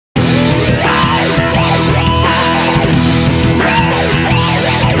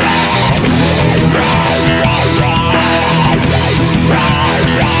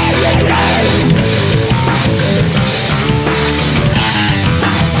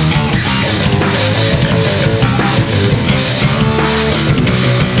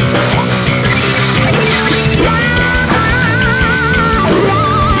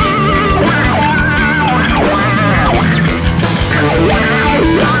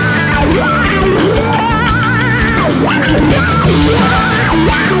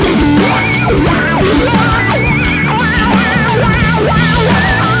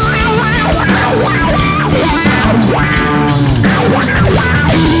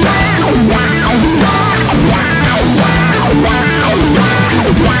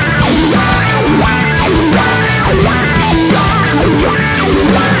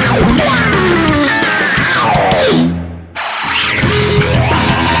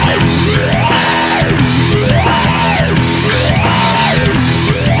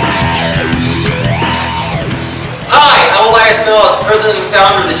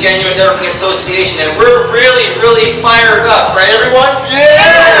Genuine Networking Association, and we're really fired up, right everyone?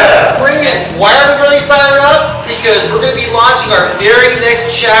 Yeah! Bring it! Why are we really fired up? Because we're going to be launching our very next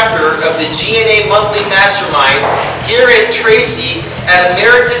chapter of the GNA Monthly Mastermind here in Tracy at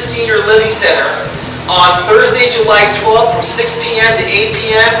Emeritus Senior Living Center on Thursday, July 12th from 6 p.m. to 8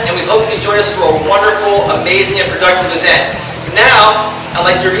 p.m. and we hope you can join us for a wonderful, amazing, and productive event. Now, I'd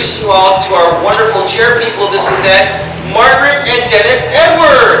like to introduce you all to our wonderful chair people of this event, Margaret and Dennis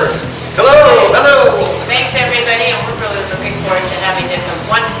Edwards. Hello, hello. Thanks everybody, and we're really looking forward to having this a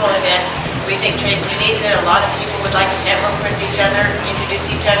wonderful event. We think Tracy needs it. A lot of people would like to network with each other,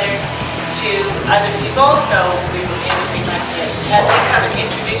 introduce each other to other people, so we'd like to have you come and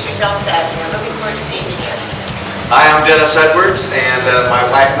introduce yourselves to us. We're looking forward to seeing you here. Hi, I'm Dennis Edwards, and my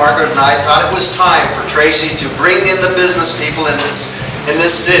wife Margaret and I thought it was time for Tracy to bring in the business people in this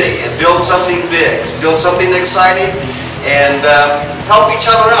city and build something big, build something exciting, and help each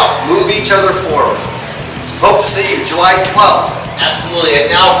other out, move each other forward. Hope to see you July 12th. Absolutely, and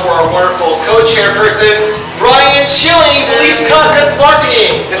now for our wonderful co-chairperson, Brian Schilling, Beliefs Concept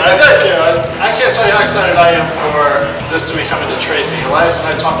Marketing. Thank you. I can't tell you how excited I am for this to be coming to Tracy. Elias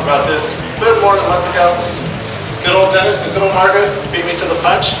and I talked about this a bit more than a month ago. Good old Dennis and good old Margaret beat me to the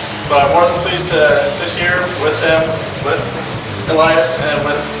punch, but I'm more than pleased to sit here with them, with Elias, and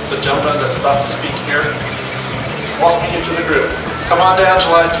with the gentleman that's about to speak here, welcoming you to the group. Come on down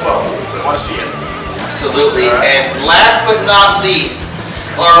July 12th. We want to see you. Absolutely. Right. And last but not least,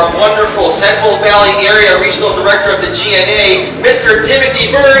 our wonderful Central Valley Area Regional Director of the GNA, Mr.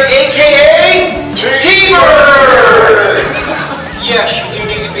 Timothy Bird, a.k.a. T-Bird! Yes, you do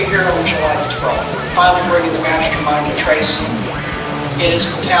need to be here on July the 12th. We're finally bringing the Mastermind to Tracy. It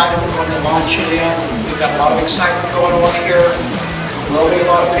is the town that we're going to launch it in. We've got a lot of excitement going on here. There will be a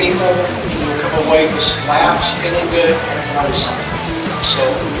lot of people. You'll come away with some laughs, feeling good, and learn something. So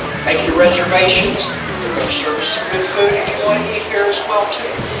make your reservations. We're going to serve us some good food if you want to eat here as well too.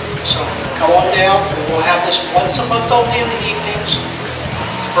 So come on down. We'll have this once a month only in the evenings.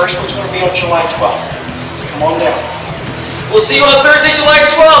 The first one's going to be on July 12th. Come on down. We'll see you on Thursday, July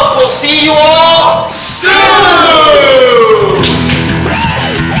 12th. We'll see you all soon!